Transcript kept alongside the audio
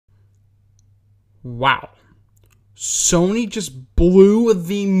Wow. Sony just blew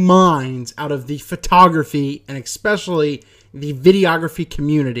the minds out of the photography and especially the videography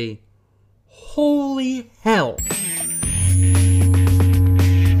community. Holy hell.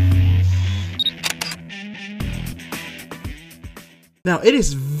 Now, it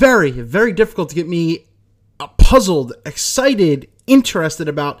is very, very difficult to get me puzzled, excited, interested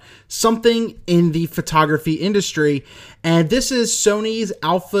about something in the photography industry. And this is Sony's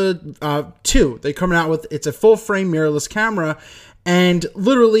Alpha 2. They're coming out with, it's a full frame mirrorless camera. And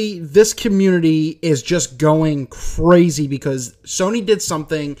literally this community is just going crazy because Sony did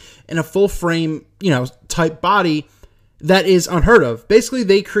something in a full frame, type body that is unheard of. Basically,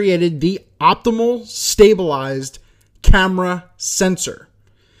 they created the optimal stabilized camera sensor.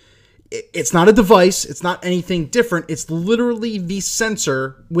 It's not a device. It's not anything different. It's literally the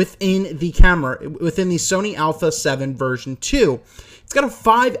sensor within the camera, within the Sony Alpha 7 version 2. It's got a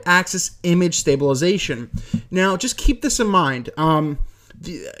 5-axis image stabilization. Now, just keep this in mind. A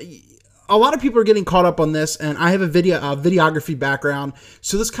lot of people are getting caught up on this, and I have a videography background,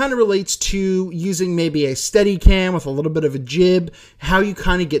 so this kind of relates to using maybe a steady cam with a little bit of a jib, how you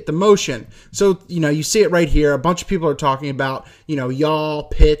kind of get the motion. So, you see it right here. A bunch of people are talking about, yaw,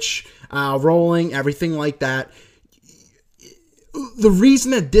 pitch, rolling, everything like that. The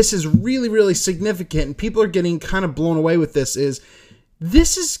reason that this is really, really significant, and people are getting kind of blown away with this is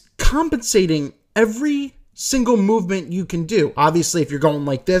compensating every single movement you can do. Obviously, if you're going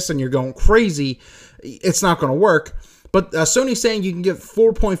like this and you're going crazy, it's not going to work. But Sony's saying you can get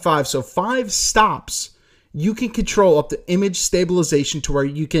 4.5, so 5 stops. You can control up the image stabilization to where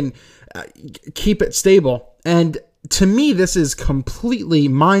you can keep it stable. And to me, this is completely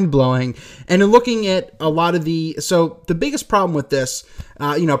mind-blowing. And in looking at a lot of so the biggest problem with this,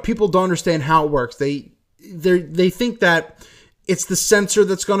 people don't understand how it works. They think that it's the sensor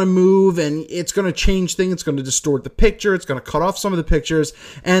that's going to move and it's going to change things. It's going to distort the picture. It's going to cut off some of the pictures.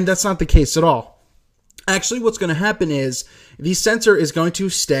 And that's not the case at all. Actually, what's going to happen is the sensor is going to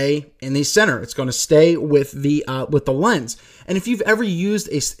stay in the center. It's going to stay with the lens. And if you've ever used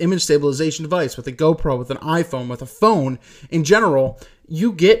an image stabilization device with a GoPro, with an iPhone, with a phone in general,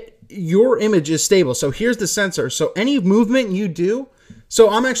 you get your image is stable. So here's the sensor. So any movement you do, so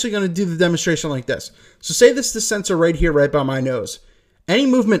I'm actually going to do the demonstration like this. So say this is the sensor right here, right by my nose. Any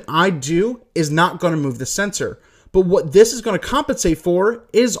movement I do is not going to move the sensor. But what this is going to compensate for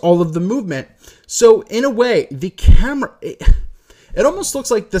is all of the movement. So in a way, the camera, it almost looks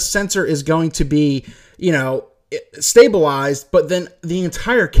like the sensor is going to be, stabilized, but then the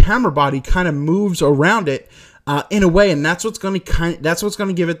entire camera body kind of moves around it in a way, and that's what's going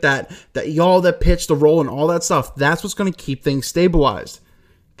to give it that yaw, that pitch, the roll, and all that stuff. That's what's going to keep things stabilized.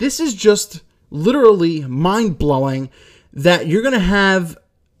 This is just literally mind-blowing that you're going to have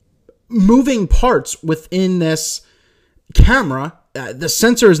moving parts within this camera. The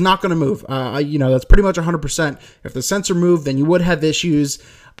sensor is not going to move. That's pretty much 100%. If the sensor moved, then you would have issues.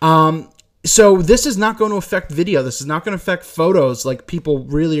 So this is not going to affect video. This is not going to affect photos like people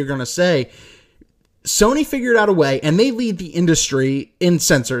really are going to say. Sony figured out a way, and they lead the industry in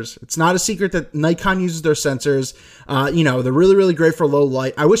sensors. It's not a secret that Nikon uses their sensors. They're really, really great for low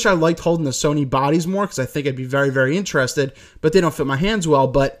light. I wish I liked holding the Sony bodies more because I think I'd be very, very interested, but they don't fit my hands well.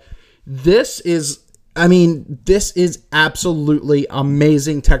 But this is absolutely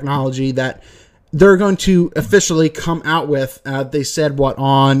amazing technology that they're going to officially come out with. They said,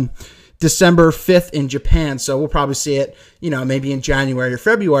 on December 5th in Japan, so we'll probably see it, maybe in January or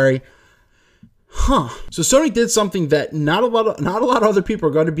February. So Sony did something that not a lot of other people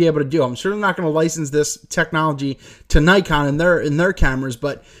are going to be able to do. I'm sure they're not going to license this technology to Nikon in their cameras,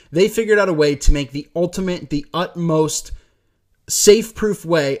 but they figured out a way to make the utmost safe-proof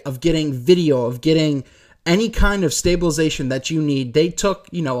way of getting video, of getting any kind of stabilization that you need. They took,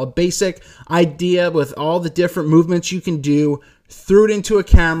 a basic idea with all the different movements you can do, threw it into a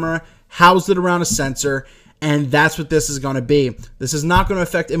camera, housed it around a sensor, and that's what this is going to be. This is not going to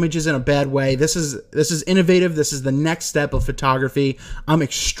affect images in a bad way. This is innovative. This is the next step of photography. I'm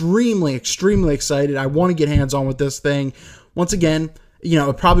extremely, extremely excited. I want to get hands-on with this thing. Once again,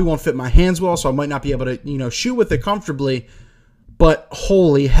 it probably won't fit my hands well, so I might not be able to, shoot with it comfortably. But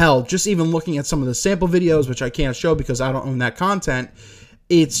holy hell, just even looking at some of the sample videos, which I can't show because I don't own that content,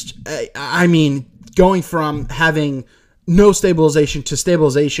 it's, going from having no stabilization to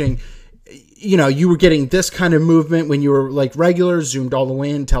stabilization, you were getting this kind of movement when you were like regular, zoomed all the way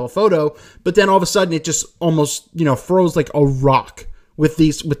in telephoto, but then all of a sudden it just almost, froze like a rock with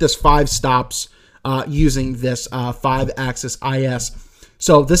this 5 stops using this 5-axis IS.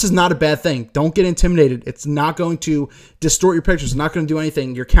 So this is not a bad thing. Don't get intimidated. It's not going to distort your pictures. It's not going to do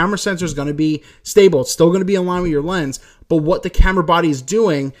anything. Your camera sensor is going to be stable. It's still going to be in line with your lens. But what the camera body is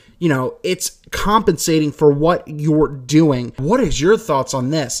doing, you know, it's compensating for what you're doing. What is your thoughts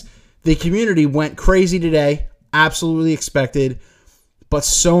on this? The community went crazy today. Absolutely expected. But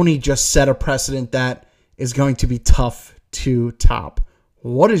Sony just set a precedent that is going to be tough to top.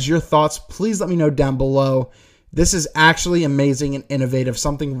 What is your thoughts? Please let me know down below. This is actually amazing and innovative,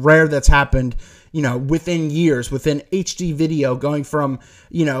 something rare that's happened, you know, within years, within HD video, going from,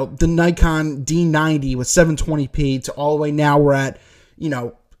 you know, the Nikon D90 with 720p to all the way now we're at, you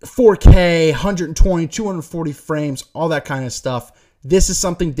know, 4K, 120, 240 frames, all that kind of stuff. This is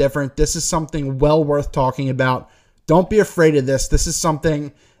something different. This is something well worth talking about. Don't be afraid of this. This is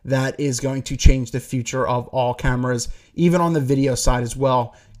something that is going to change the future of all cameras, even on the video side as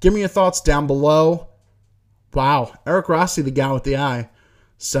well. Give me your thoughts down below. Wow, Eric Rossi, the guy with the eye.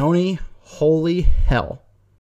 Sony, holy hell.